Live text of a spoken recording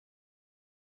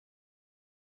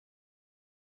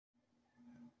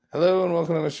Hello and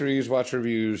welcome to Mr. E's Watch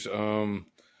Reviews.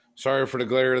 Sorry for the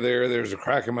glare there. There's a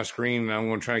crack in my screen and I'm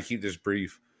going to try to keep this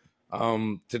brief.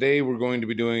 Today we're going to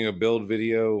be doing a build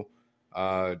video.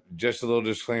 Just a little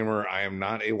disclaimer, I am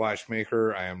not a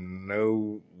watchmaker. I am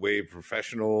no way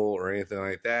professional or anything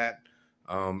like that.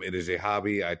 It is a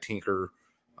hobby. I tinker.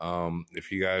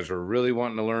 If you guys are really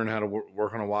wanting to learn how to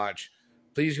work on a watch,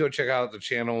 please go check out the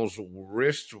channels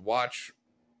Wrist Watch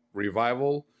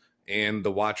Revival and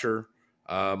The Watcher.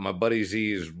 My buddy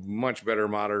Z is much better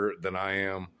modder than I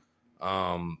am.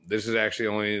 This is actually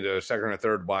only the second or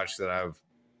third watch that I've,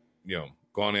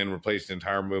 gone in, replaced the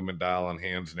entire movement dial and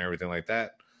hands and everything like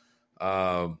that.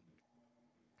 For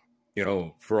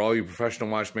all you professional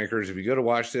watchmakers, if you go to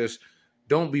watch this,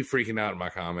 don't be freaking out in my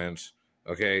comments.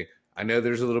 Okay. I know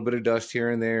there's a little bit of dust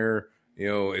here and there.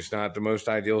 It's not the most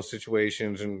ideal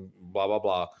situations and blah, blah,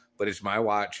 blah, but it's my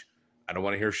watch. I don't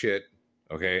want to hear shit.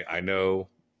 Okay. I know.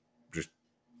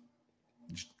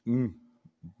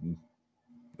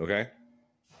 Okay,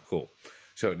 cool.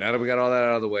 So now that we got all that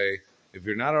out of the way, if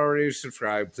you're not already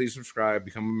subscribed, please subscribe,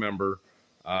 become a member.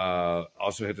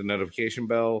 Also hit the notification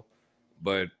bell.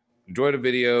 But enjoy the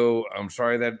video. I'm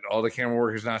sorry that all the camera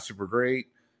work is not super great.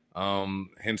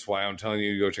 Hence why I'm telling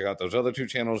you to go check out those other two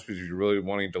channels, because if you're really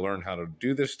wanting to learn how to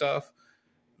do this stuff,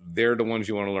 they're the ones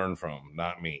you want to learn from,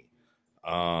 not me.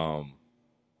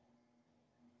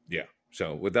 Yeah.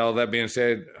 So with all that being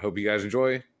said, hope you guys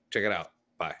enjoy. Check it out.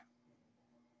 Bye.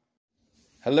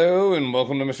 Hello and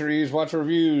welcome to Mr. E's Watch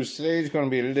Reviews. Today's going to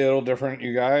be a little different,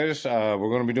 you guys. We're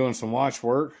going to be doing some watch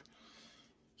work.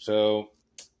 So,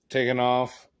 taking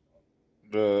off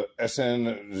the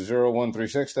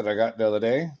SN0136 that I got the other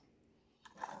day.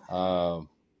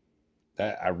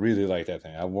 That I really like that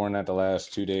thing. I've worn that the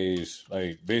last 2 days.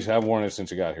 Like, basically, I've worn it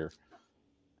since it got here.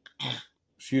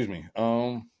 Excuse me.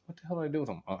 What the hell did I do with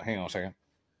them? Hang on a second.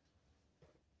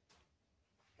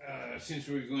 Since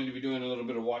we're going to be doing a little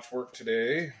bit of watch work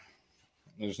today,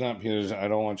 it's not because I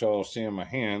don't want y'all seeing my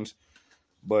hands,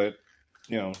 but,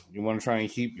 you want to try and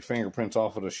keep your fingerprints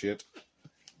off of the shit.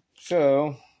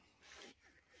 So,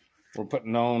 we're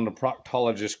putting on the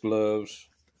proctologist gloves,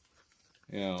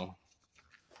 Yeah.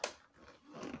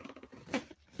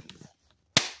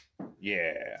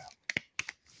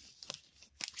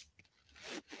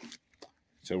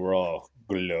 So we're all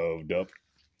gloved up.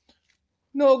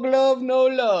 No glove, no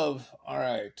love. All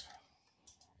right.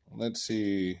 Let's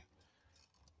see.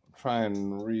 Try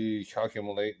and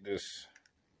recalculate this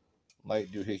light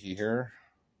doohickey here.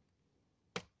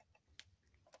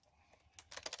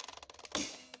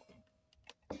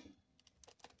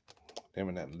 Damn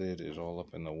it, that lid is all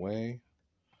up in the way.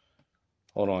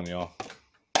 Hold on, y'all.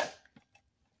 I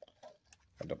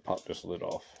had to pop this lid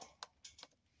off.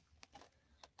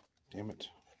 Damn it.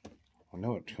 I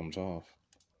know it comes off.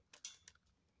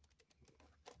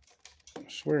 I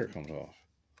swear it comes off.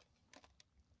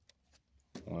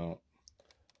 Well,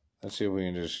 let's see if we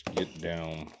can just get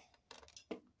down.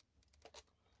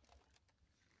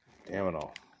 Damn it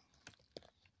all.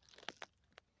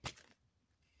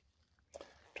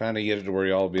 Trying to get it to where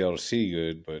y'all will be able to see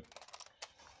good, but...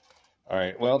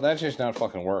 Alright, well, that's just not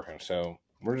fucking working, so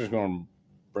we're just going to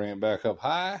bring it back up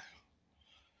high.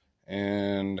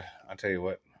 And I'll tell you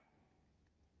what.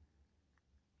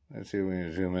 Let's see if we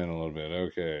can zoom in a little bit.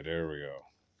 Okay, there we go.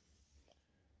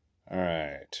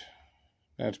 Alright.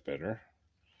 That's better.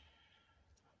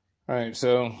 Alright,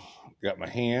 so got my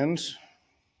hands.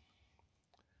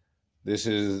 This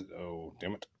is, oh,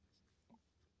 damn it,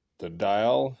 the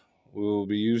dial we'll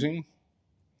be using.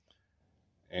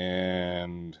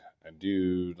 And I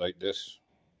do like this.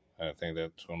 I think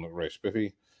that's going to look right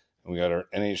spiffy. And we got our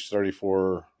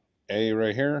NH34A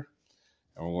right here.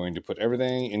 And we're going to put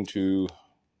everything into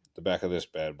the back of this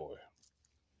bad boy.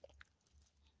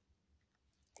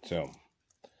 So,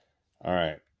 all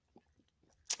right.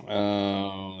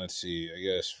 Let's see. I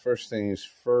guess first things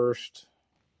first.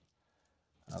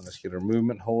 Let's get our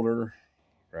movement holder.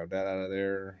 Grab that out of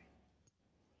there.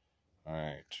 All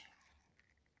right.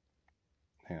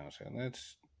 Hang on a second.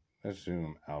 Let's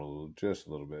zoom out just a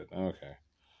little bit. Okay.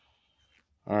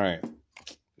 All right.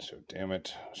 So, damn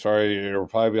it. Sorry, there will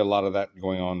probably be a lot of that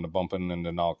going on, the bumping and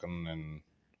the knocking and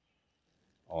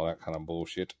all that kind of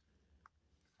bullshit.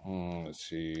 Let's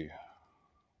see.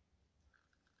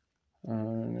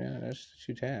 Yeah, that's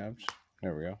the 2 tabs.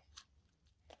 There we go.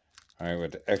 All right,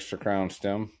 with the extra crown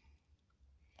stem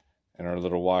and our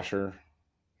little washer.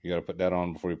 You got to put that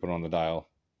on before you put on the dial.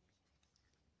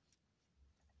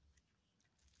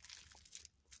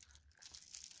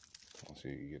 Let's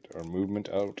see, get our movement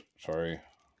out. Sorry.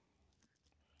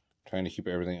 Trying to keep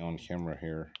everything on camera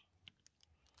here.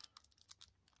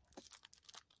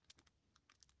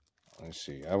 Let's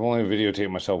see. I've only videotaped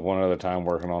myself one other time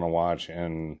working on a watch,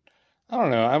 and I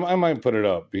don't know. I might put it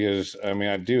up because I mean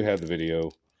I do have the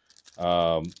video.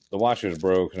 The watch is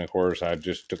broke, and of course I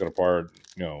just took it apart,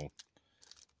 you know,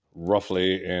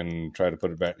 roughly, and tried to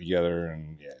put it back together.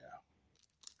 And yeah.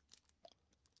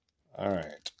 All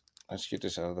right, let's get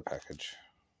this out of the package.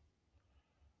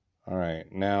 All right,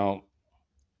 now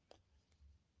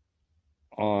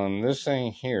on this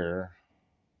thing here,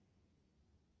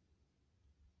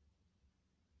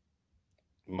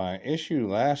 my issue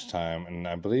last time, and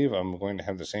I believe I'm going to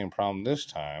have the same problem this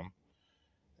time,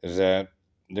 is that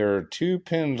there are 2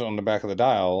 pins on the back of the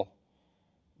dial,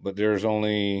 but there's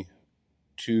only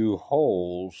 2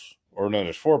 holes, or no,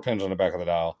 there's 4 pins on the back of the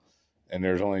dial, and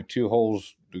there's only 2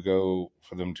 holes to go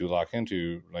for them to lock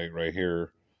into, like right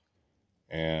here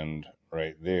and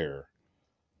right there.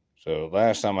 So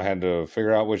last time I had to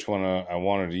figure out which one I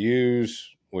wanted to use,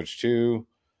 which 2,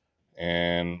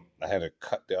 and I had to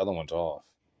cut the other ones off.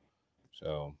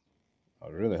 So I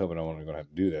was really hoping I wasn't going to have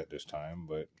to do that this time,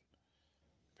 but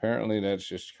apparently that's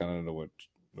just kind of what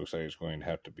looks like it's going to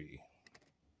have to be.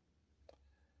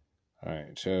 All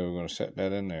right, so we're going to set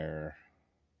that in there.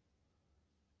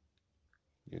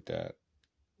 Get that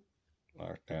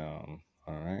locked down.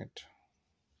 All right.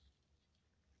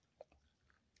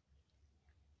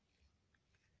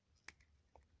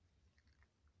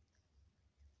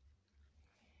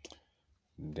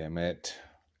 Damn it.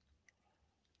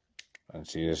 And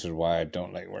see, this is why I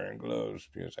don't like wearing gloves,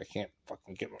 because I can't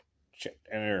fucking get my shit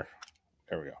in there.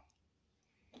 There we go.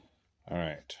 All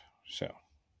right, so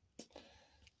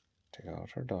take out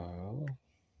our dial.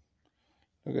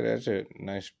 Look at that, that's a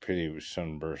nice, pretty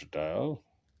sunburst dial.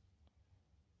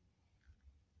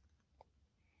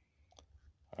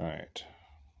 All right,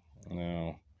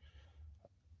 now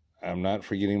I'm not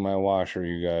forgetting my washer,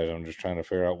 you guys. I'm just trying to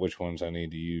figure out which ones I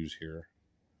need to use here.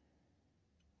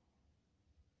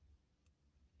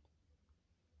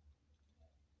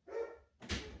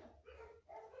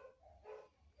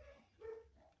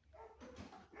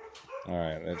 All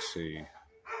right, let's see.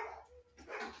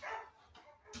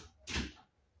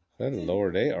 Good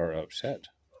Lord, they are upset.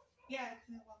 Yeah, because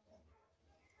I walked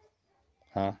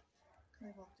out. Huh?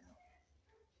 I walked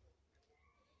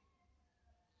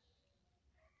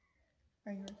out.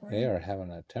 Are you recording? They are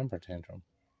having a temper tantrum.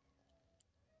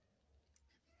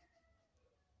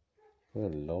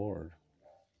 Good Lord.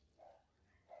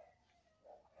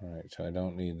 All right, so I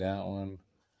don't need that one.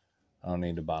 I don't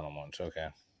need the bottom ones. Okay.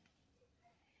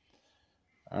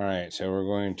 All right, so we're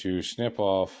going to snip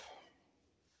off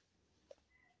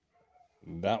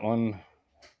that one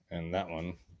and that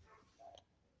one.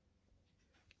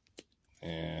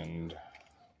 And,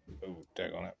 oh,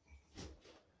 tag on it.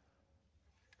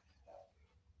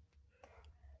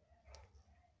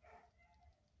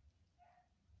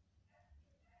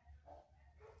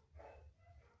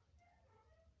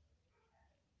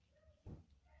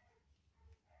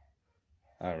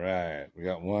 All right, we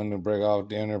got one to break off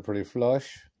the inner pretty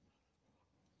flush.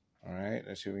 All right,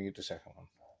 let's see if we can get the second one.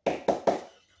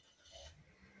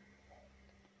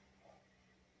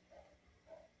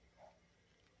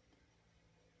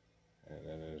 Yeah,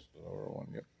 that is the lower one,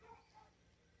 yep.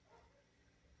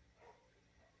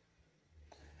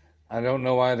 I don't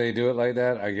know why they do it like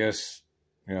that. I guess,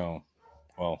 you know,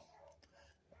 well,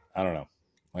 I don't know.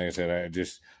 Like I said,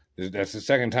 that's the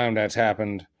second time that's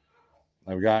happened.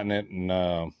 I've gotten it, and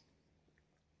that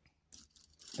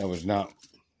was not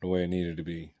the way it needed to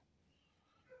be.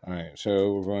 All right,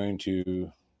 so we're going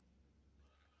to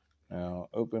now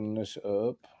open this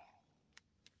up.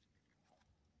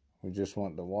 We just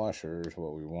want the washer is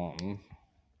what we want.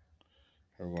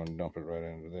 We're going to dump it right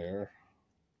into there.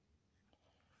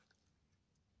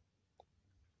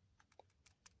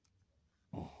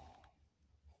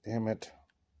 Damn it.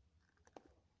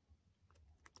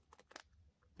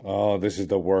 Oh, this is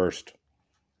the worst.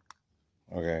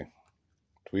 Okay.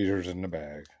 Tweezers in the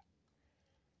bag.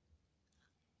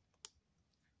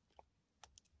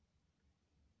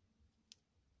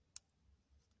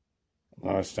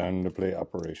 Now it's time to play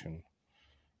operation.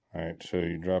 All right, so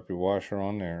you drop your washer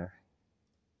on there.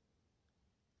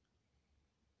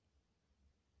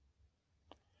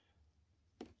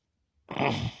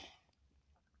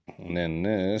 And then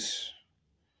this,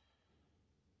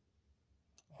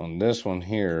 on this one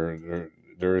here,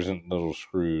 there isn't little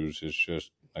screws. It's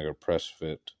just like a press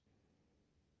fit.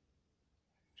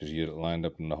 Just get it lined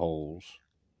up in the holes.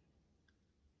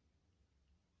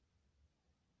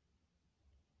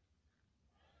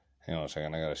 Hang on a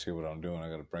second, I gotta see what I'm doing. I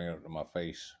gotta bring it up to my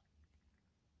face.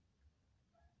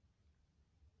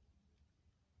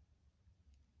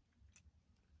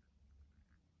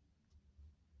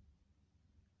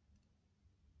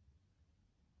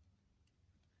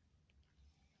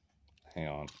 Hang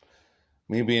on.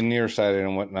 Me being nearsighted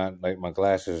and whatnot, like my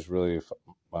glasses really fuck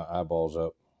my eyeballs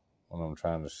up when I'm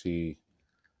trying to see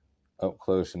up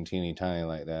close and teeny tiny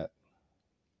like that.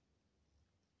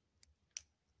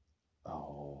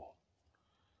 Oh.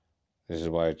 This is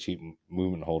why cheap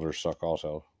movement holders suck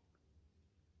also.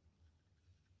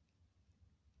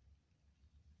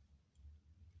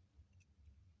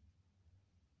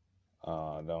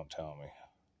 Don't tell me.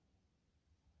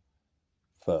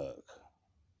 Fuck.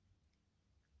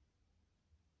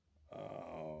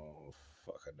 Oh,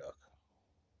 fuck a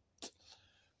duck.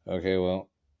 Okay, well,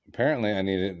 apparently I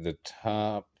needed the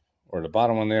top, or the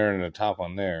bottom one there and the top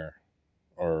one there.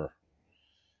 Or,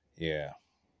 yeah.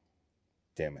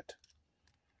 Damn it.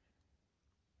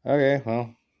 Okay,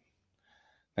 well,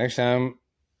 next time,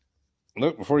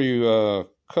 look before you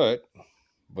cut,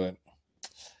 but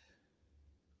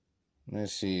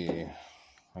let's see.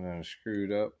 I done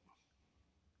screwed up.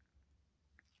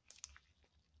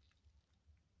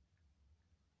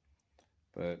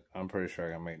 But I'm pretty sure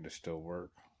I can make this still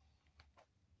work.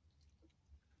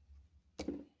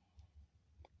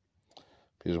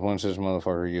 Because once this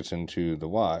motherfucker gets into the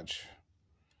watch,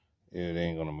 it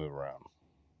ain't going to move around.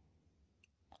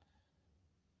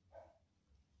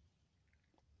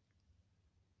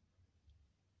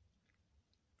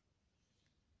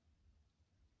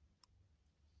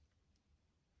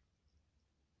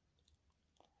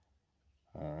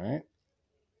 All right.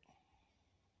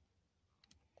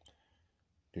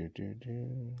 Do.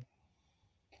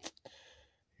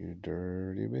 You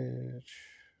dirty bitch.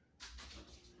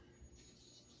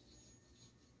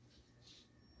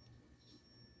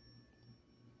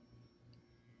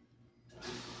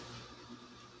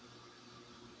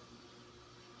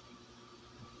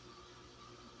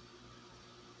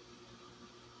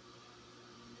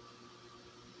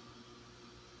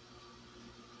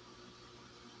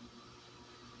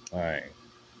 All right.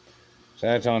 So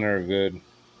that's on there good.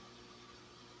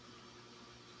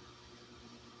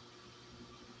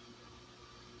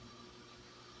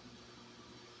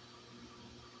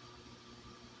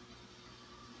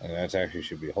 And that's actually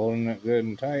should be holding it good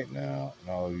and tight now.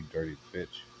 No, you dirty bitch.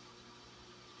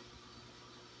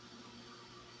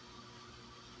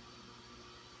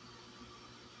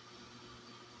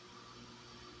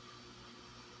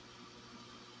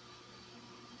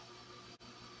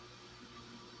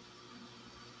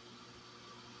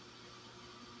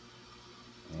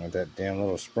 With that damn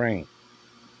little spring.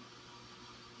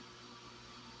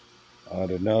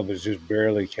 The nub is just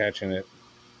barely catching it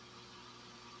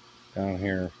down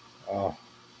here. Oh,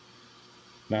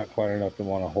 not quite enough to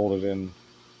want to hold it in.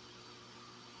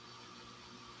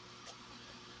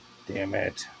 Damn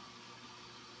it.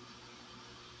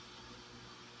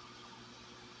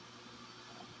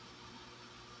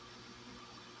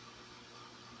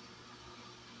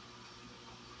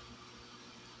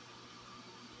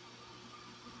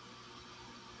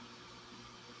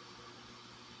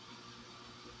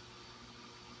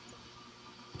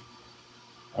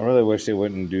 I really wish they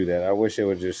wouldn't do that. I wish they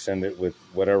would just send it with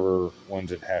whatever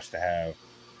ones it has to have,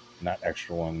 not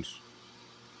extra ones.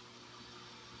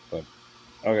 But,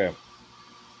 okay.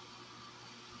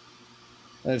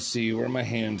 Let's see, where are my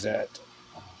hands at?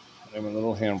 I have a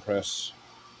little hand press.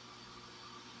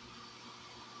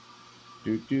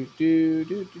 Do, do, do,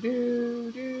 do, do,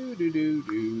 do, do, do, do,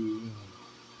 do.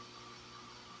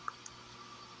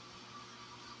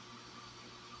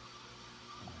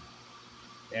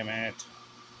 Damn it.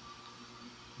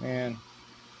 Man.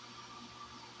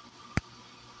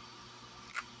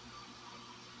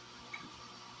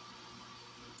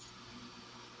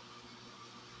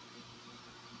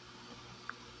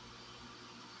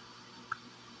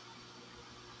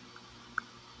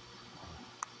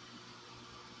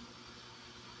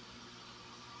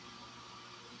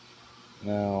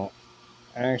 Now,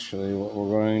 actually, what we're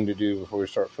going to do before we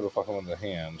start fucking with the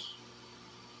hands,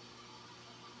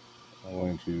 I'm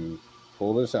going to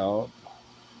pull this out.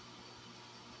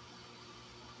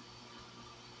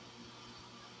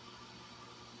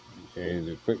 Okay,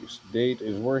 the quick date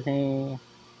is working.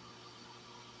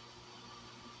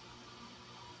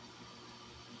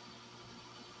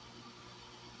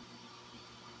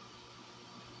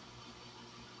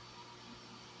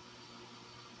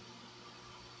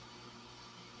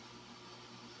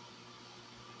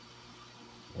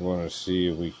 We want to see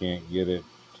if we can't get it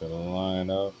to line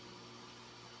up.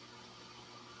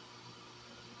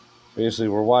 Basically,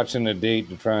 we're watching the date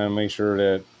to try and make sure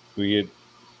that we get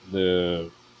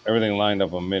everything lined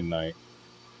up on midnight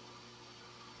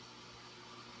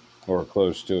or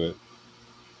close to it.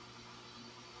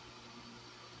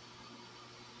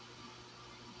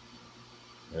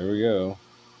 There we go.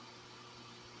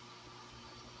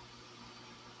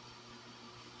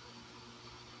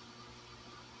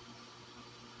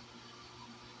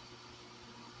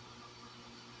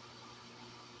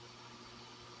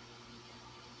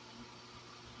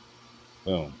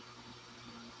 Boom.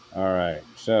 All right,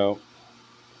 so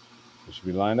it should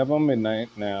be lined up on midnight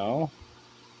now.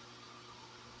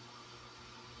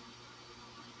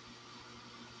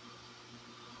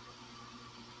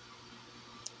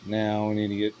 Now we need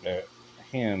to get the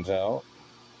hands out.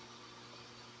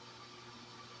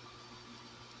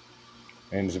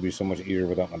 And this would be so much easier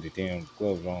without my damn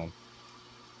gloves on.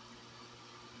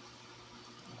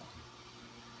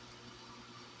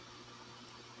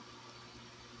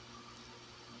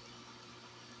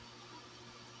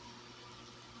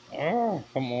 Oh,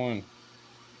 come on. Of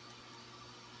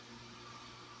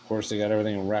course, they got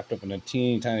everything wrapped up in a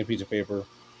teeny tiny piece of paper.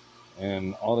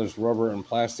 And all this rubber and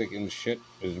plastic and shit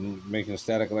is making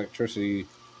static electricity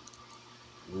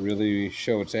really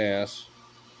show its ass.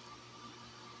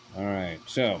 All right,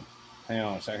 so hang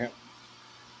on a second.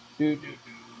 Do.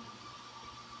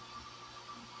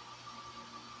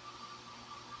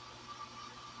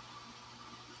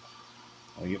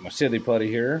 I'll get my silly putty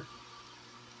here.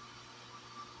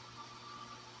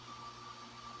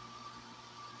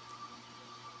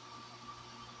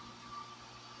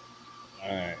 All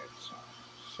right,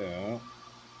 so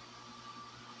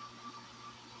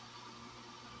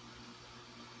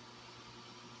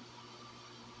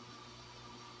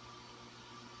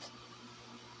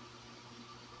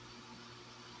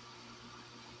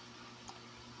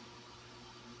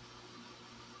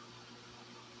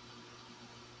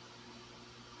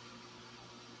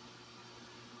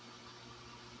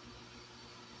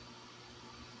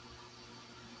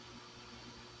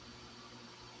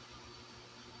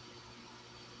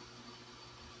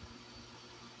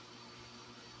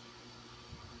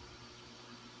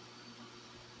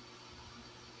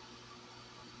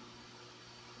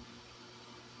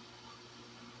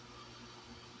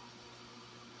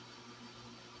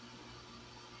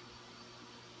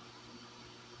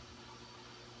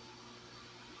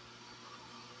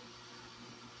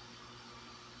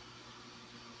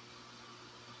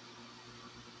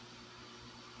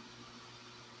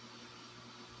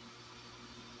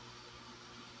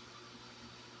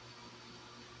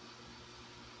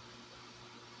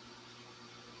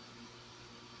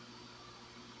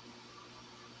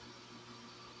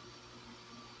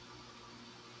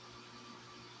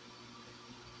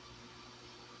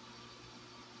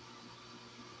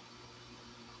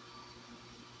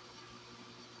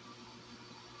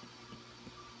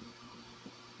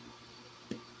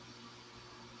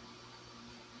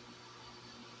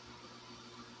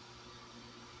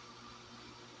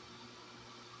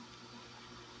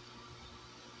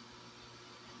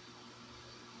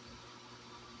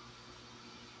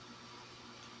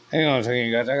hang on a second,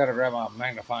 you guys. I gotta grab my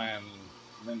magnifying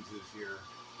lenses here.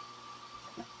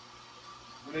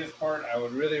 For this part, I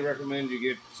would really recommend you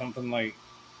get something like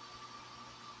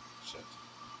shit,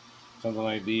 something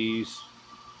like these.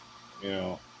 You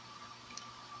know,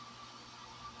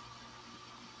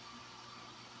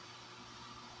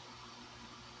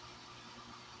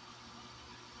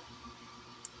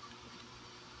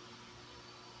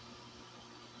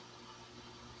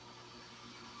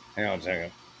 hang on a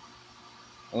second.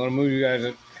 I'm gonna move you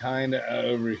guys kind of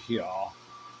over here.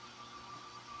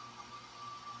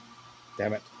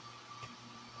 Damn it.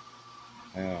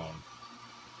 Hang on.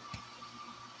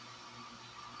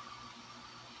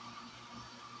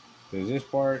 Because this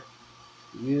part,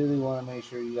 you really want to make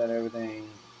sure you got everything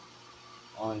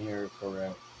on here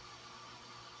correct.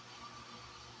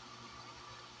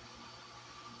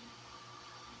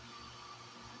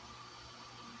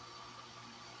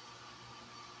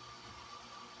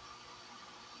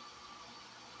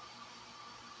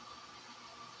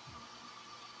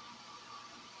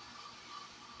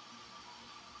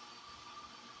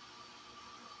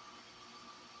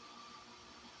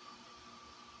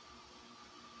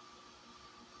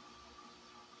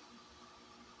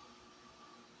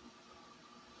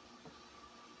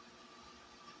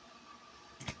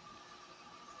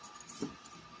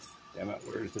 Damn it,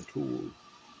 where's the tool?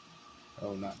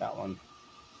 Oh, not that one.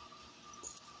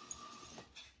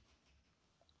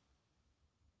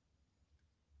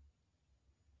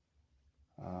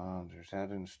 There's that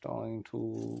installing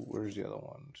tool. Where's the other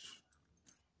ones?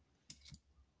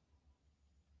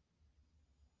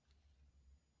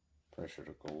 Pressure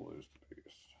to goal is the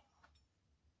biggest.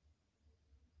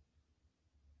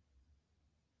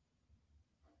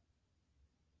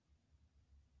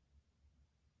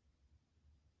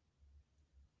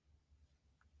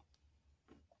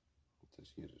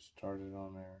 Let's get it started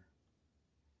on there.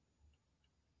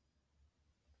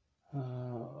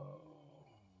 Oh.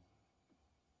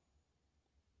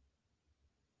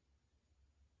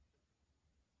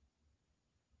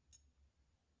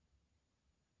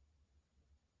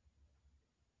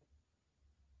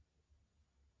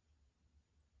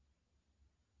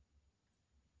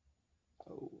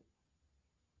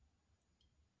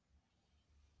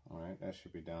 that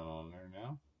should be down on there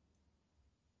now.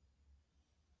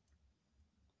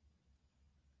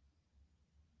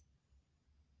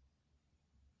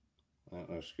 That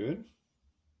looks good.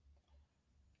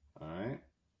 All right.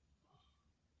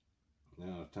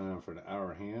 Now it's time for the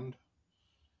hour hand.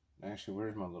 Actually,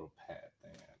 where's my little pad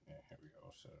thing at? Yeah, here we go.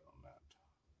 I'll set it on that.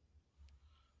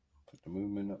 Put the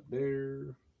movement up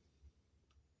there.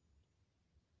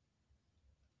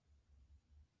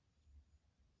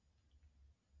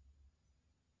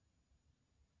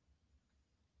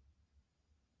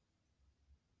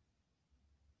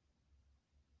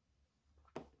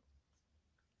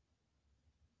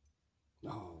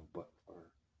 Oh, but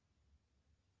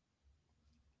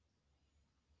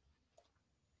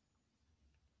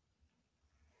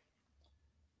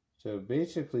so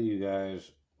basically, you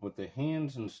guys, with the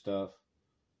hands and stuff,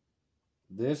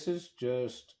 this is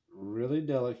just really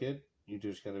delicate. You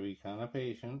just got to be kind of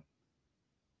patient.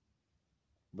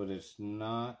 But it's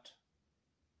not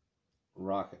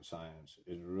rocket science.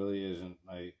 It really isn't.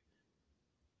 Like,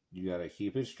 you got to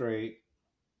keep it straight.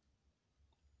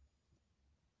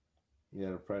 You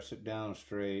got to press it down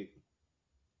straight.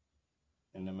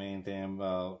 And the main thing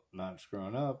about not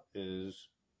screwing up is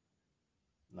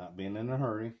not being in a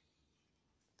hurry.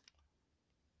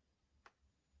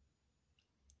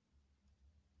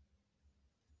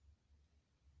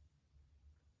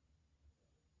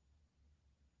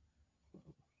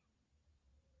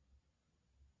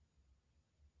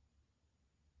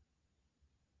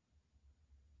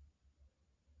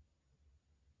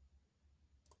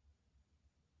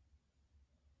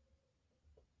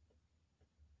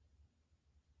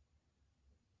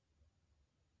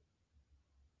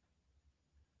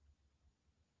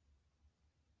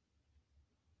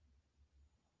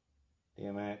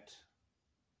 Damn it.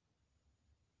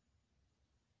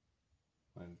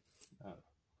 Not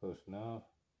close enough.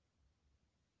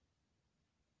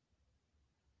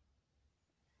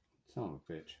 Son of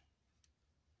a bitch.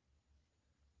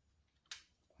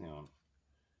 Hang on.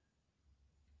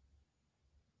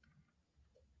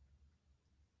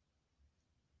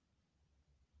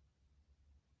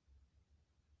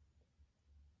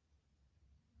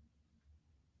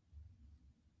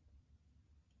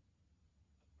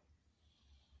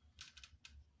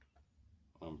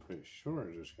 I'm pretty sure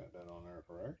I just got that on there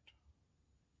correct.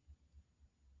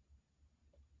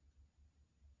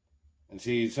 And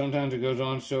see, sometimes it goes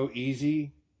on so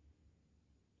easy,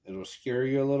 it'll scare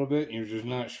you a little bit, and you're just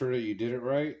not sure that you did it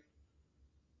right,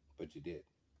 but you did.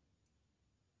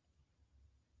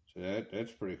 So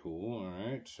that's pretty cool. All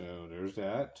right, so there's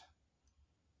that.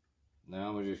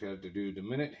 Now we just have to do the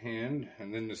minute hand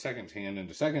and then the second hand. And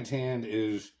the second hand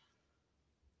is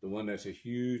the one that's a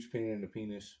huge pain in the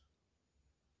penis.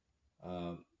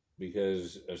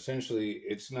 Because essentially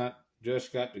it's not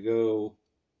just got to go,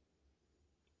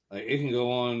 like it can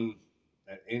go on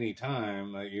at any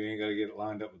time. Like you ain't got to get it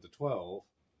lined up with the 12.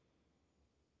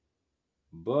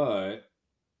 But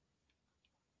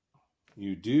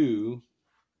you do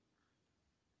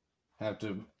have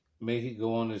to make it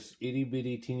go on this itty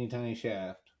bitty teeny tiny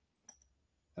shaft.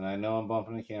 And I know I'm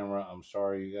bumping the camera. I'm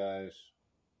sorry, you guys.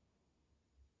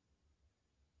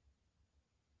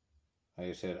 Like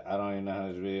I said, I don't even know how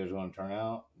this video is going to turn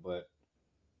out, but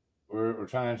we're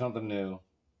trying something new.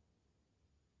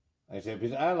 Like I said,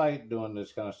 because I like doing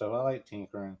this kind of stuff. I like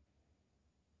tinkering.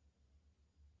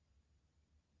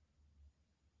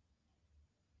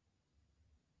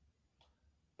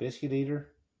 Biscuit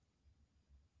eater?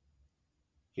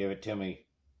 Give it to me.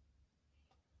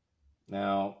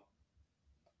 Now,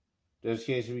 just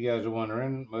in case if you guys are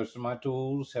wondering, most of my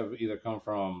tools have either come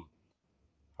from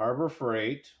Harbor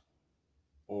Freight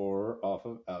or off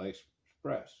of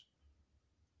AliExpress.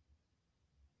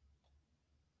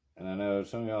 And I know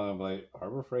some of y'all are like,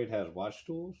 Harbor Freight has watch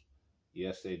tools?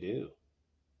 Yes, they do.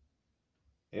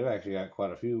 They've actually got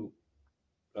quite a few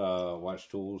watch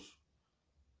tools.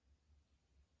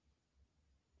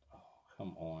 Oh,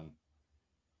 come on.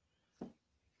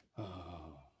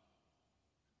 Oh.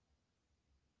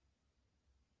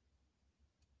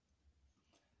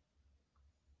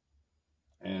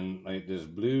 And like this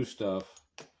blue stuff,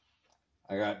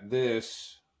 I got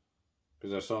this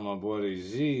because I saw my boy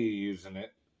Z using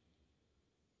it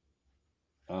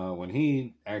when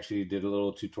he actually did a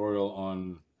little tutorial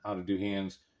on how to do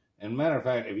hands. And matter of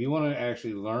fact, if you want to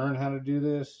actually learn how to do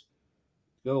this,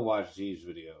 go watch Z's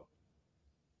video.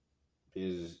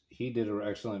 Because he did an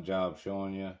excellent job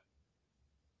showing you.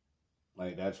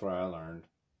 Like, that's where I learned.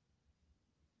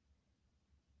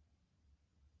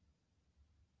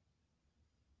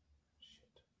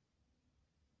 Shit.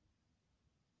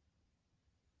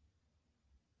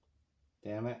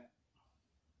 Damn it.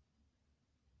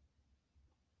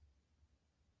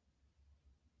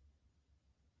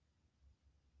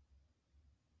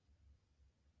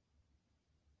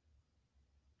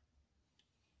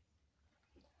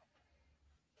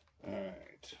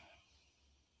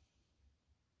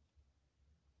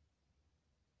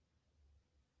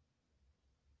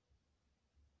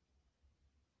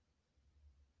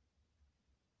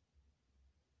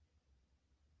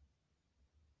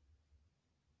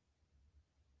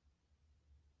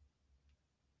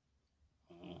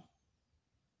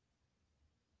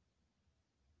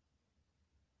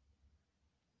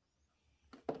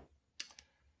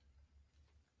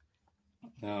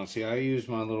 Now, see, I use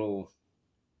my little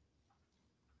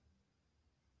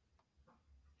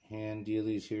hand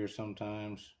dealies here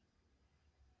sometimes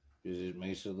because it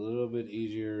makes it a little bit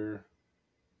easier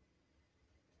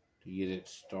to get it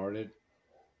started.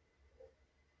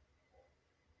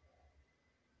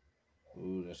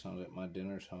 Ooh, that sounds like my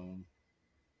dinner's home.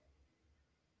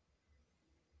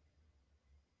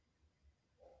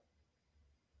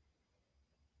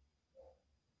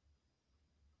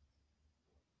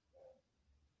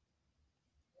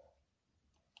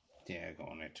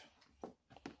 Daggone it.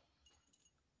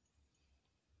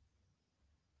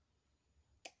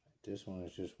 This one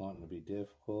is just wanting to be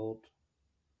difficult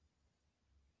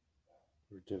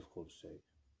for difficult's sake.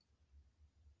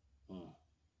 Son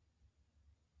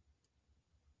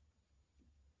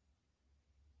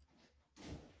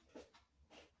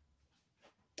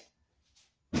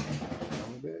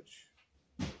of a bitch.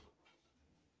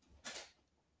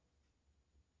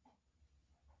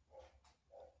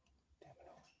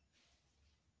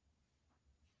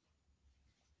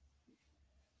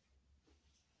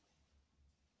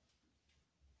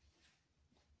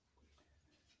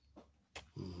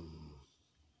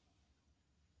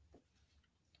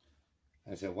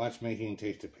 I said, watchmaking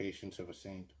takes the patience of a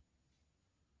saint.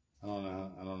 I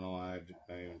don't know why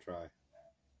I even try.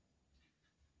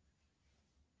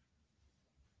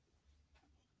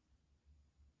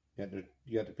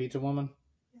 You got the pizza woman?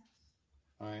 Yes.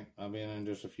 All right, I'll be in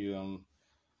just a few. I'm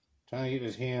trying to get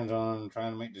his hands on,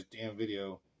 trying to make this damn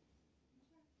video.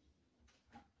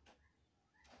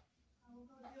 I will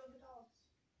go deal with the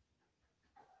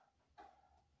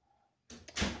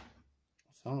dogs.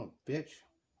 Son of a bitch.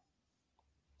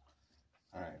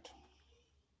 All right.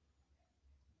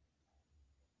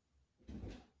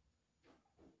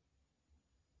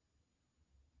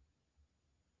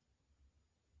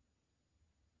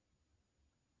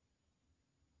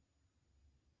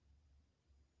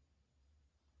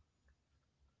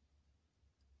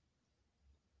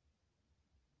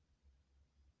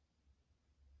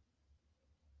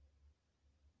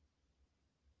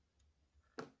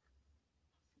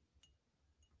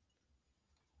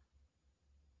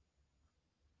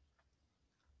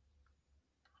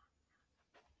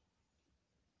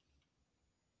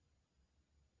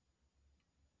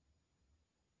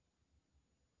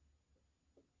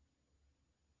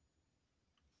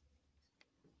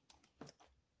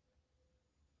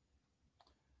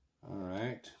 All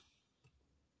right.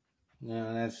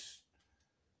 Now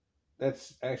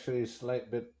that's actually a slight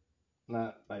bit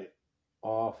not like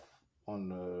off on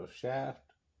the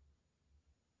shaft,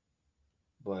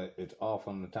 but it's off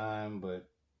on the time, but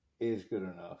it's good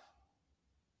enough.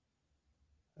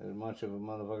 As much of a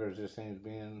motherfucker as this thing's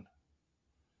being,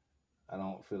 I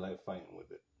don't feel like fighting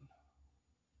with it.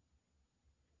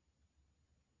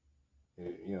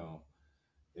 You know,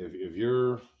 if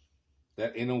you're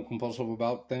that anal compulsive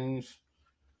about things,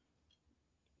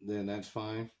 then that's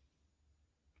fine.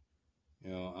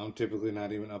 You know, I'm typically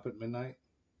not even up at midnight.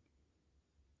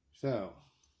 So,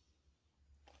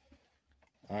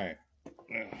 all right.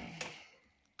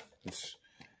 Let's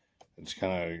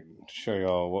kind of show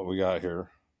y'all what we got here.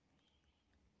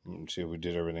 Let's see if we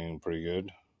did everything pretty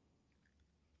good.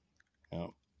 Yep.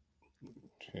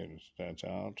 Okay, that's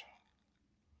out.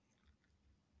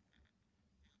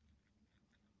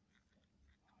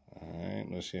 All right,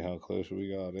 let's see how close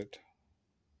we got it.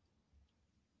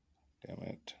 Damn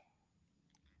it.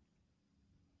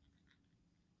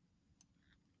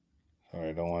 Sorry,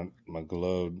 I don't want my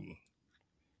glove.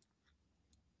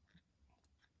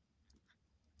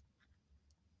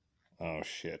 Oh,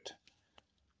 shit.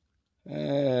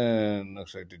 And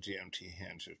looks like the GMT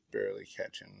hands is barely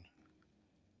catching.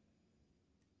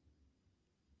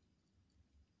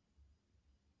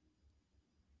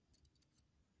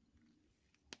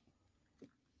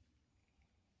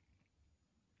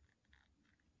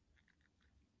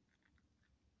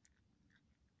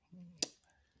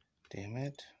 Damn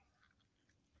it.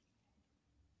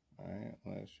 Alright,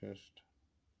 let's just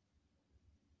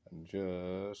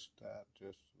adjust that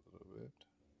just a little bit.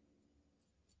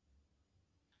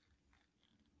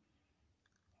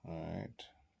 Alright.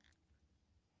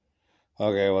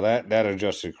 Okay, well that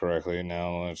adjusted correctly.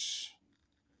 Now let's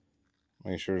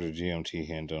make sure the GMT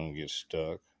hand don't get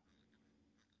stuck.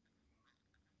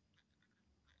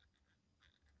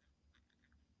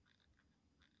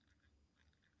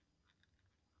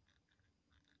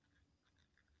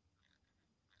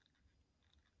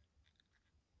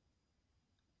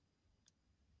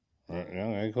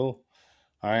 Okay, cool.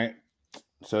 Alright.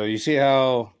 So you see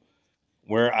how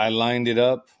where I lined it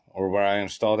up or where I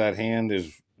installed that hand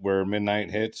is where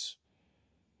midnight hits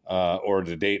or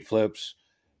the date flips.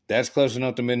 that's close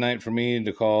enough to midnight for me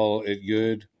to call it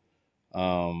good.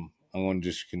 I'm going to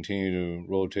just continue to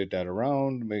rotate that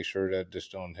around, make sure that this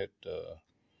don't hit the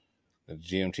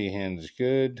GMT hand is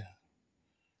good.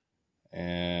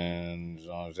 And as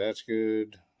long as that's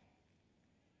good,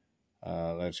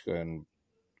 let's go ahead and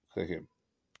click it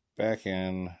back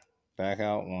in, back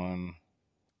out one,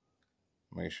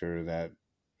 make sure that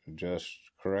adjusts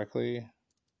correctly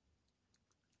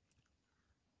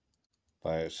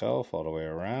by itself all the way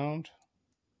around.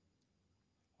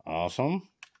 Awesome.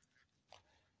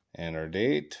 And our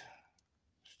date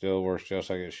still works just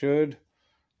like it should.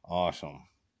 Awesome.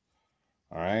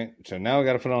 All right, so now we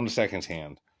got to put on the seconds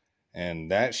hand,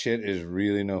 and that shit is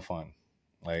really no fun.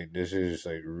 Like, this is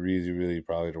like really, really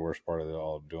probably the worst part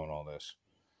of doing all this.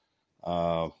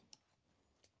 And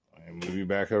move you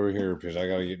back over here because I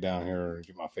got to get down here and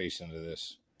get my face into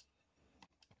this.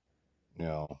 You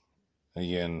know,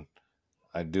 again,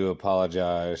 I do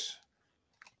apologize.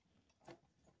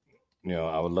 You know,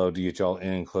 I would love to get y'all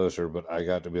in closer, but I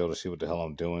got to be able to see what the hell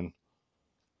I'm doing.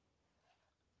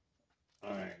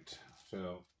 All right,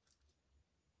 so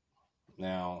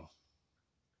now,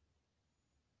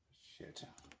 shit.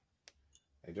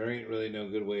 Like, there ain't really no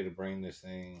good way to bring this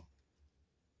thing.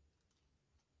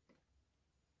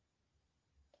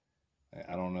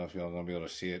 I don't know if y'all gonna be able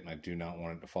to see it, and I do not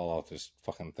want it to fall off this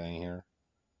fucking thing here.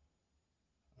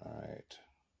 All right.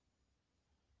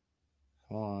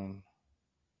 Come on.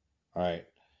 All right.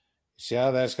 See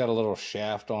how that's got a little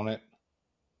shaft on it?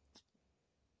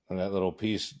 And that little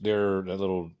piece there, that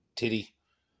little titty.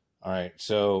 All right.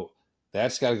 So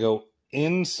that's got to go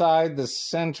inside the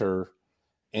center,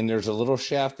 and there's a little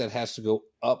shaft that has to go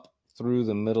up through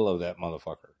the middle of that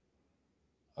motherfucker.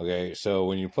 Okay. So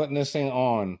when you're putting this thing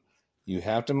on, you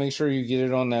have to make sure you get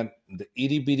it on the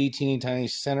itty bitty teeny tiny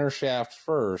center shaft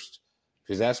first,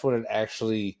 because that's what it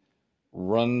actually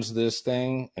runs this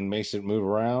thing and makes it move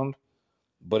around.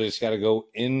 But it's got to go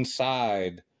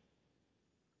inside.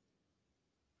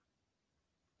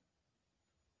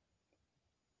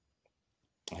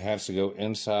 It has to go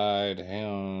inside. Hang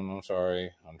on, I'm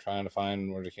sorry. I'm trying to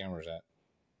find where the camera's at.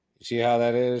 You see how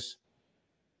that is?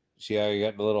 See how you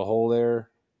got the little hole there?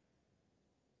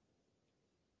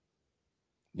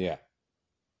 Yeah.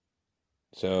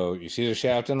 So you see the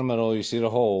shaft in the middle, you see the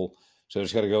hole. So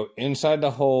it's got to go inside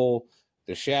the hole,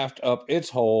 the shaft up its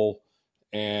hole,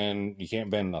 and you can't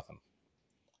bend nothing.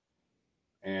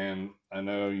 And I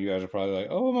know you guys are probably like,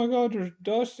 oh my God, there's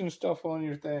dust and stuff on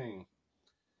your thing.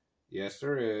 Yes,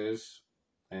 there is.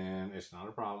 And it's not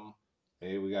a problem.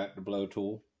 Hey, we got the blow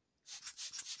tool.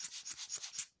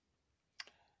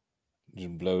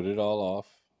 Just blowed it all off.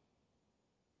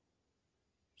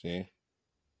 See?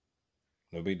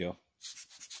 No big deal.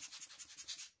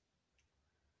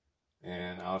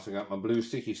 And I also got my blue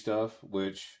sticky stuff,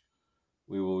 which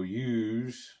we will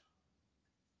use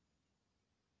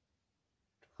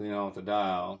to clean off the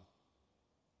dial.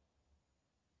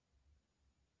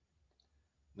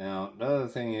 Now, the other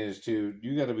thing is, too,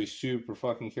 you got to be super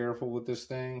fucking careful with this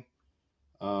thing.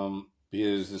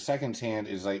 Because the seconds hand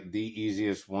is like the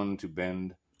easiest one to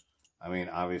bend. I mean,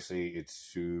 obviously, it's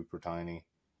super tiny.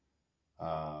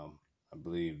 I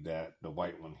believe that the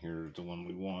white one here is the one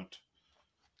we want.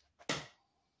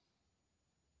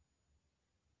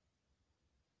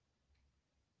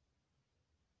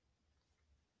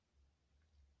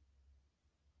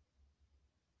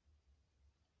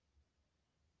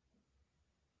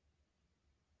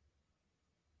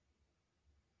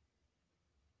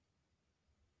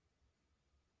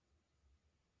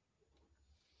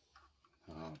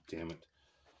 Oh, damn it.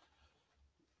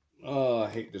 Oh, I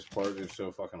hate this part. It's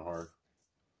so fucking hard.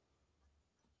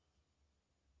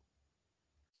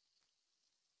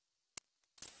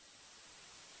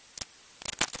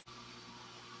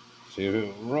 See if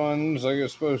it runs like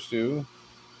it's supposed to.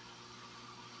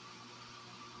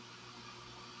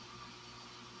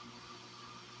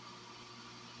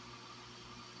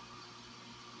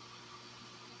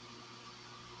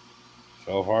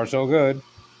 So far, so good.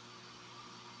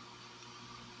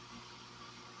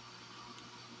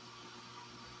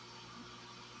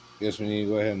 Guess we need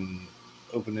to go ahead and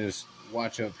open this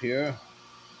watch up here.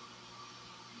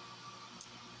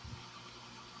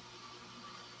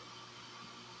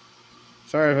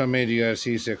 Sorry if I made you guys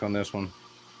seasick on this one.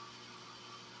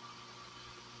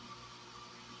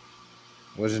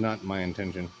 Was not my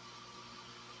intention.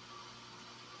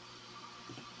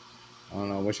 I don't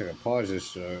know. I wish I could pause this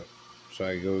so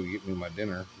I could go get me my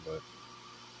dinner, but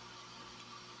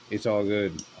it's all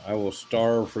good. I will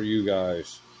starve for you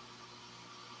guys.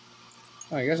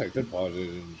 I guess I could pause it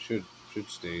and should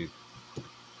stay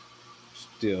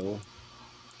still.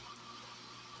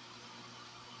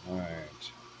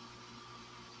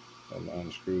 And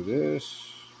unscrew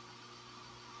this.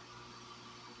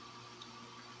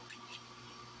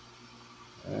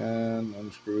 And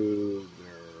unscrew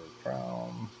their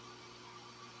crown.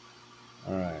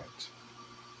 Alright.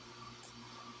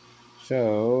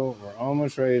 So, we're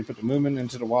almost ready to put the movement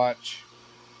into the watch.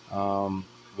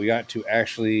 We got to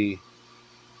actually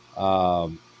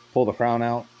pull the crown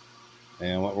out.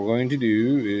 And what we're going to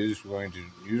do is we're going to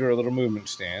use our little movement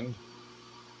stand.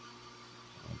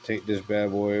 Take this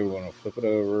bad boy, we're going to flip it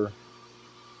over.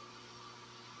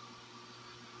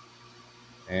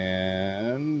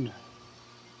 And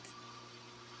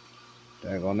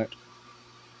tag on it.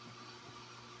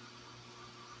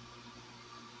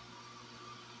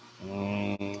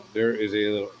 There is a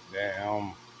little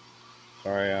damn.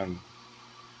 Sorry, I'm.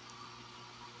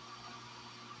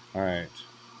 Alright.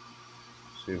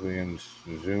 See if we can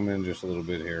zoom in just a little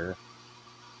bit here.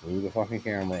 Move the fucking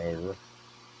camera over.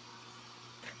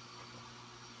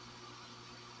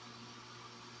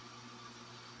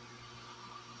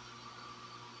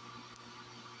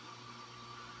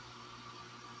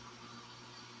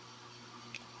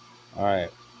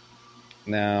 Alright.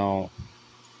 Now,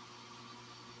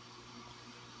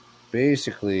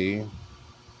 basically,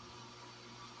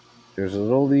 there's a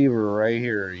little lever right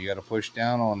here. You got to push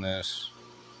down on this,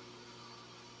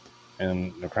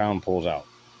 and the crown pulls out.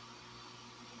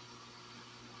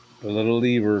 The little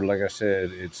lever, like I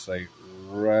said, it's like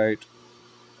right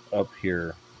up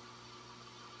here.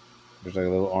 There's like a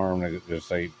little arm that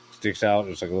just like sticks out.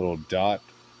 It's like a little dot.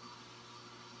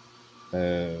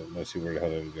 Let's see where the hell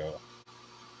did it go.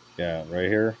 Yeah, right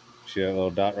here. See that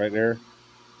little dot right there?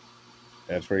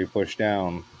 That's where you push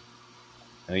down.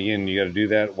 And again, you got to do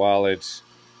that while it's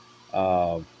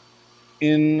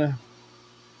in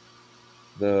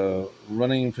the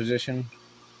running position.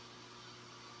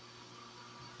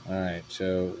 Alright,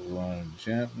 so we want to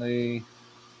gently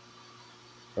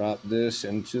drop this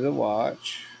into the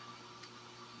watch.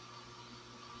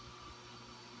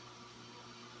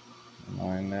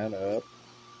 Line that up.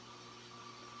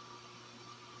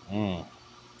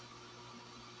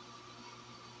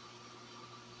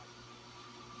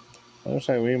 Looks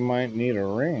like we might need a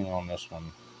ring on this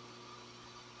one.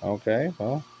 Okay,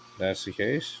 well, that's the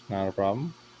case. Not a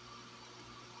problem.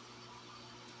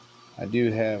 I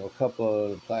do have a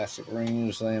couple of plastic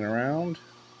rings laying around.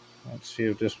 Let's see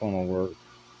if this one will work.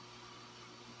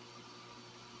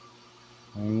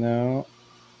 No,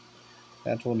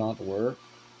 that will not work.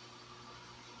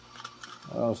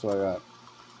 What else do I got?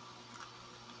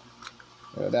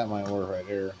 Yeah, that might work right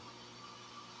there.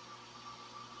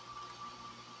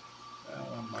 That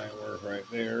one might work right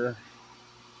there.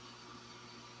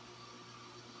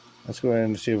 Let's go ahead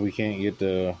and see if we can't get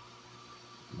the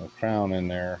crown in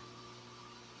there.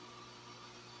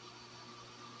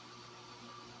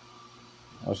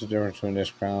 What's the difference between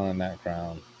this crown and that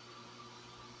crown?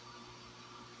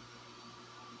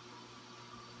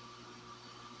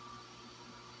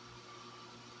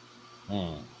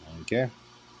 Okay.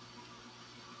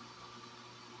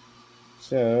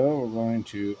 So we're going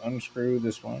to unscrew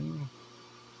this one.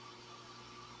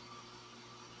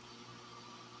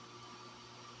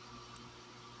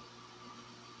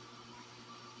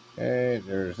 Okay,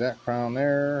 there's that crown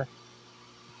there.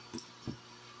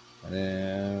 And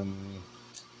then,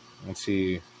 let's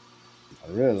see.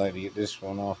 I'd really like to get this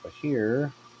one off of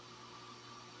here.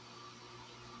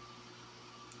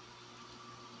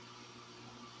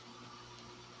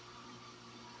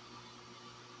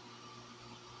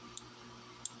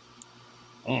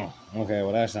 Okay,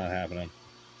 well that's not happening.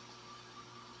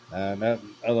 That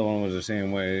other one was the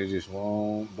same way. It just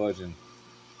won't budging.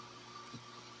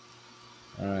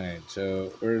 Alright,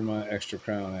 so where's my extra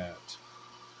crown at?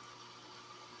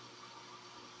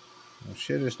 Oh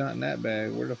shit, it's not in that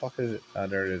bag. Where the fuck is it? Oh,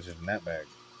 there it is. It's in that bag.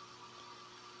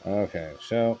 Okay,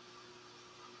 so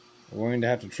we're going to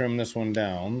have to trim this one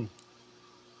down.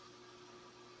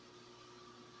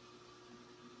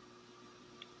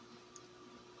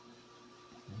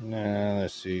 Now,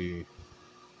 let's see.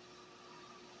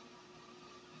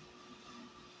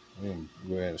 We can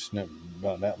go ahead and snip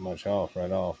about that much off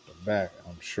right off the back,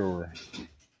 I'm sure.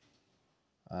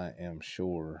 I am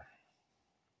sure.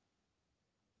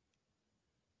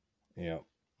 Yep.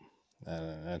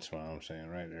 That's what I'm saying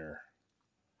right there.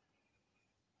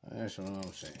 That's what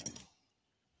I'm saying.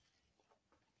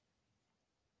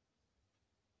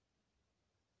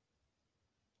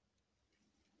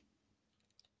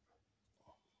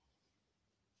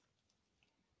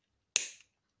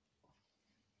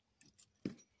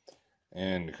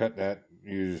 And to cut that,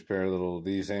 use a pair of little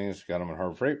these things. Got them in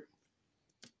Harbor Freight.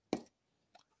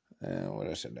 And what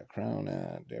I said, that crown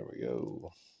at, there we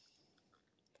go.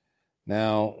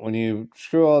 Now, when you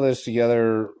screw all this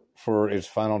together for its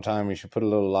final time, you should put a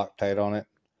little Loctite on it.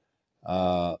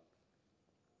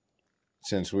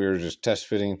 Since we were just test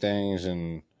fitting things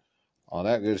and all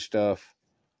that good stuff,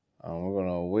 we're going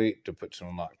to wait to put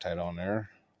some Loctite on there.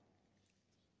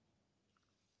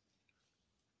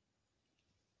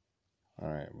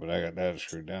 All right, but I got that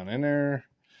screwed down in there.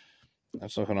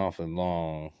 That's looking awfully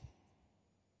long.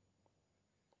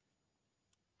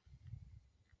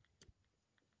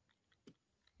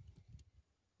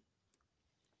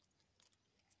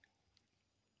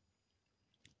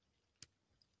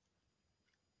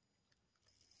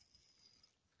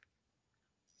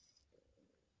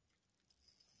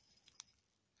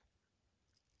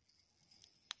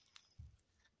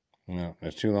 No,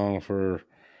 it's too long for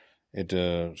it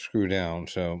to screw down,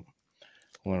 so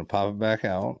I'm going to pop it back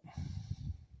out.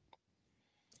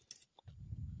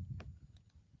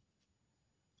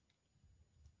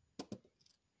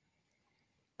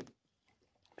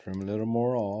 Trim a little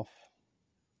more off.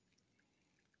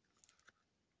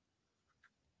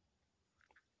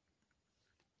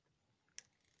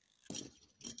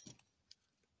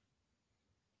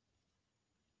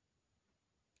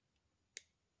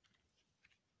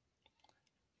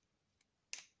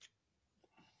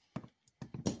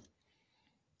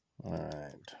 All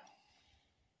right.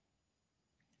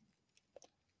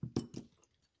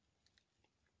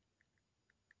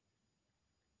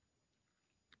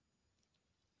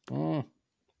 Oh,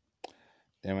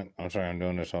 damn it. I'm sorry I'm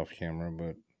doing this off camera,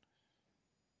 but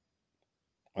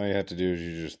all you have to do is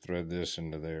you just thread this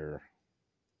into there.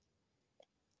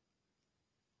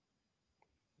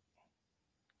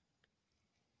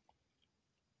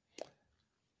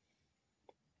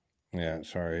 Yeah,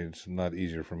 sorry. It's a lot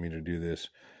easier for me to do this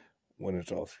when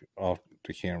it's off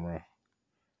the camera.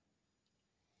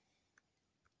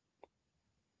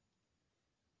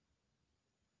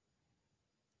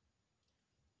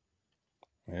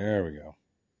 There we go.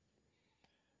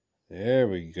 There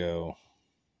we go.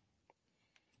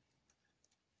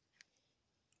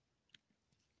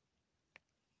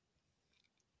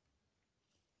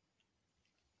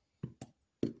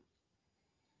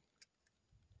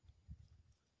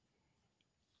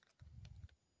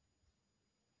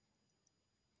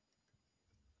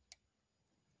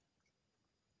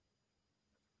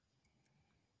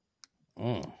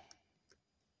 Mm.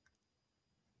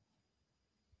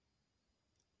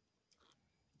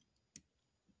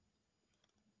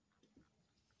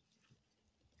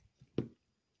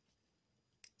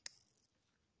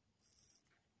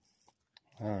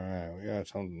 All right, we got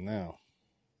something now.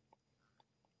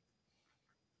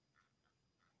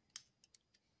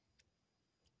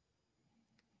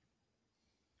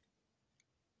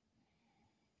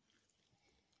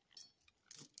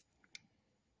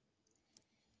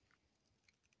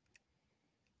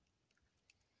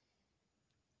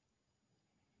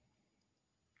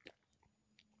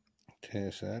 Okay,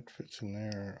 so that fits in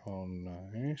there all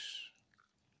nice.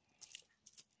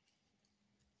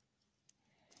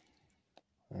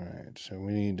 All right, so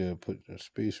we need to put a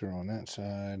spacer on that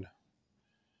side,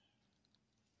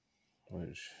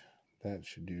 which that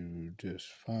should do just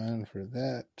fine for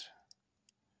that.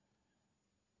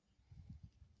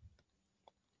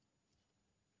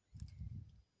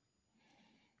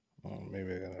 Oh,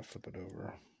 maybe I gotta flip it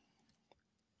over.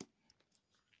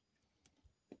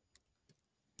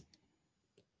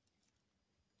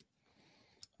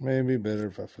 Maybe better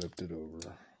if I flipped it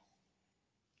over.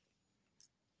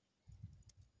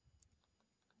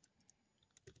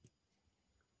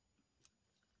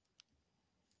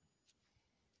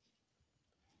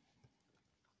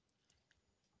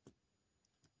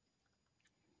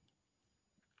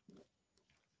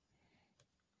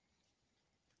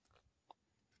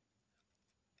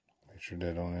 Make sure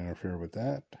that don't interfere with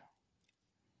that.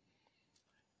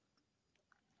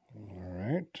 All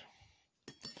right.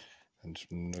 And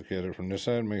just look at it from this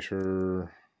side, make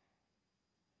sure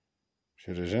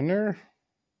shit is in there.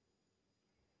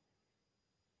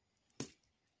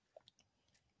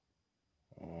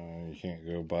 You can't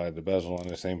go by the bezel on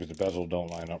this thing, but the bezel don't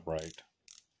line up right.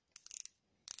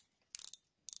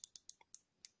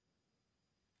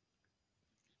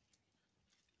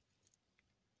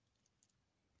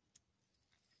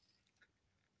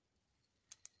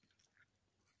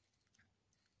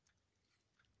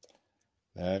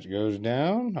 That goes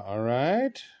down. All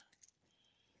right.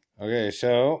 Okay,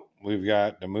 so we've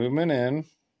got the movement in.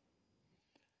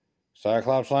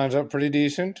 Cyclops lines up pretty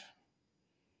decent.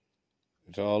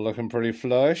 It's all looking pretty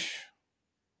flush.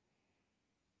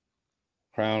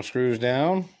 Crown screws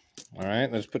down. All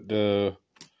right, let's put the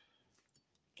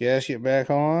gasket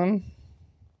back on.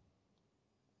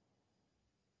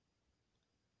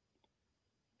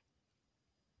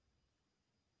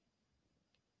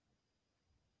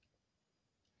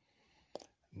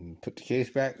 Put the case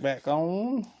back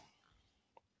on.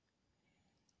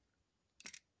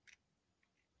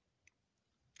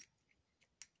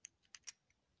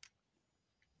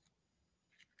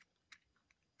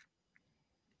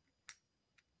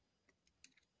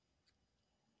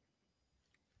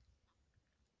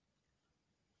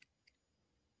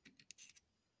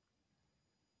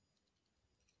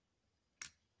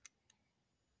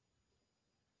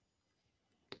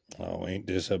 Oh, ain't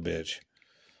this a bitch.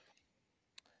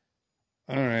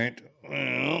 All right.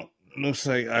 Well, looks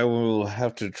like I will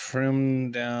have to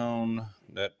trim down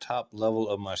that top level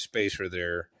of my spacer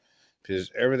there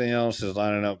because everything else is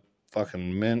lining up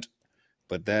fucking mint,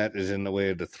 but that is in the way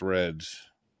of the threads.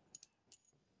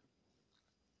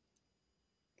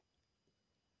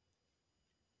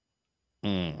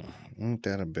 Ain't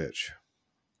that a bitch?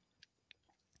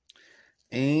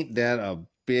 Ain't that a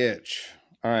bitch?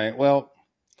 All right. Well,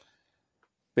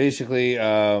 basically,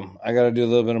 I got to do a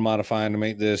little bit of modifying to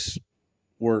make this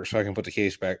work so I can put the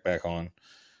case back on.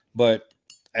 But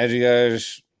as you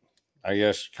guys, I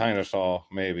guess, kind of saw,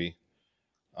 maybe,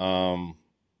 you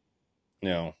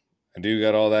know, I do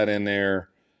got all that in there.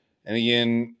 And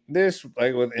again, this,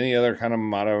 like with any other kind of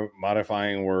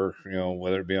modifying work, you know,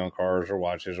 whether it be on cars or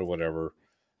watches or whatever,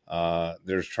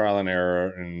 there's trial and error.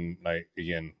 And like,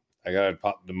 again, I got to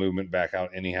pop the movement back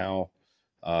out anyhow,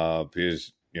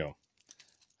 because, you know,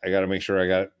 I got to make sure I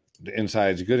got the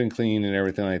insides good and clean and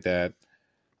everything like that.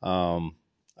 I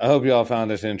hope y'all found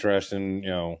this interesting. You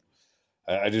know,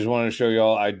 I just wanted to show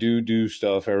y'all I do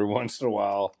stuff every once in a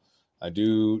while. I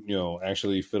do, you know,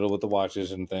 actually fiddle with the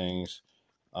watches and things.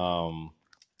 But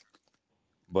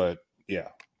yeah,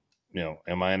 you know,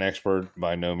 am I an expert?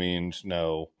 By no means,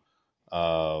 no.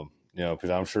 You know,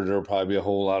 because I'm sure there'll probably be a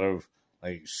whole lot of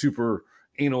like super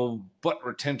anal butt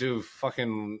retentive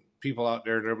fucking people out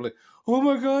there that'll be like, oh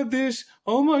my god, this,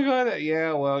 oh my god, that.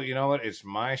 Yeah, well, you know what? It's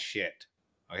my shit.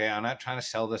 Okay, I'm not trying to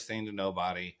sell this thing to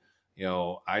nobody. You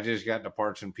know, I just got the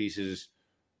parts and pieces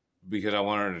because I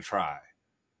wanted to try.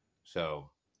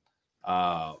 So,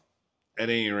 at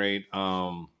any rate,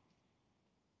 I'll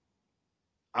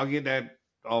get that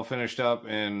all finished up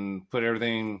and put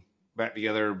everything back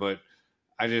together. But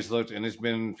I just looked and it's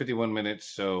been 51 minutes.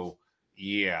 So,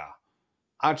 yeah,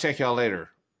 I'll check y'all later.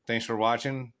 Thanks for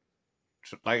watching.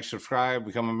 Like, subscribe,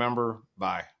 become a member.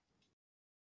 Bye.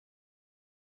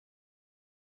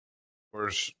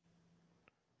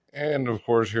 And of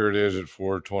course, here it is at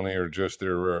 4:20 or just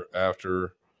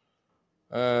thereafter.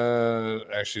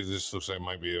 Actually, this looks like it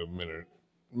might be a minute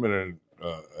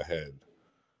ahead.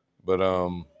 But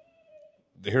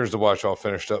here's the watch all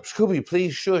finished up. Scooby,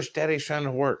 please shush. Daddy's trying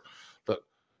to work. Look,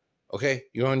 okay,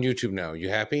 you're on YouTube now. You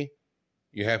happy?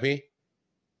 You happy?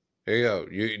 There you go.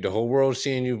 The whole world's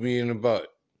seeing you being a butt.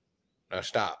 Now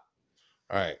stop.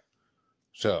 All right.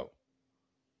 So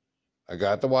I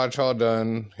got the watch all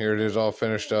done. Here it is, all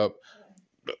finished up.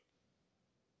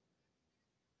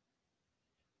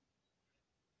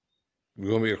 You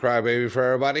gonna be a crybaby for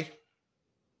everybody?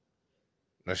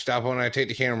 Now stop when I take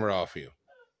the camera off you.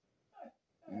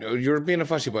 No, you're being a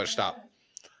fussy butt. Stop.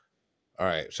 All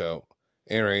right. So,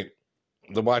 anyway,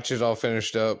 the watch is all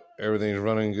finished up. Everything's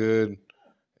running good.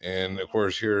 And of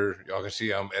course, here y'all can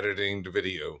see I'm editing the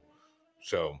video.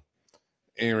 So,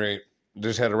 anyway,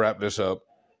 just had to wrap this up.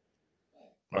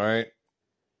 All right.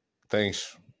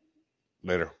 Thanks.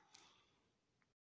 Later.